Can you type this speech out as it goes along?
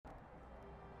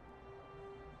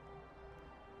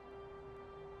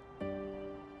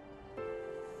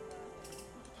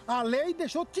A lei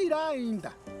deixou tirar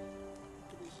ainda.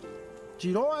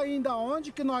 Tirou ainda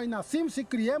onde que nós nascemos, se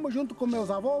criamos junto com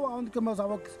meus avós, onde que meus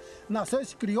avós nasceu,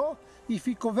 se criou e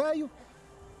ficou velho.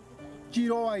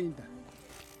 Tirou ainda.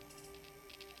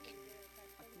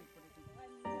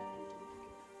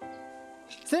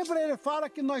 Sempre ele fala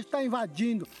que nós está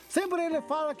invadindo. Sempre ele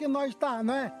fala que nós está,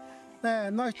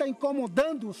 nós está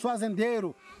incomodando os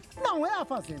fazendeiros. Não é a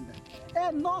fazenda,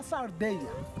 é nossa aldeia.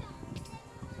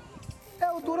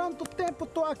 Eu durante o tempo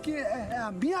estou aqui, é a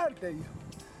minha aldeia.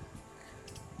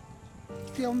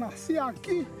 Que eu nasci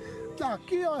aqui,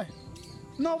 daqui, ó.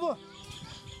 Não vou.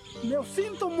 Eu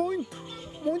sinto muito.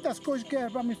 Muitas coisas que é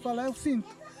para me falar, eu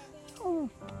sinto.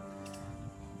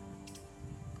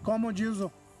 Como diz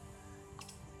o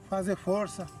fazer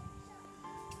força.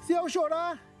 Se eu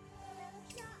chorar,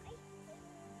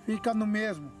 fica no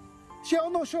mesmo. Se eu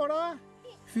não chorar,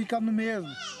 fica no mesmo.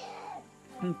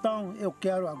 Então eu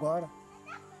quero agora.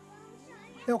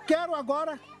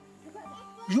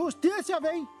 Justiça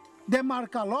vem,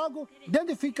 demarcar logo,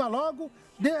 identificar logo,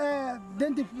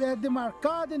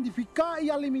 demarcar, identificar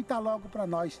e alimentar logo para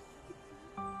nós.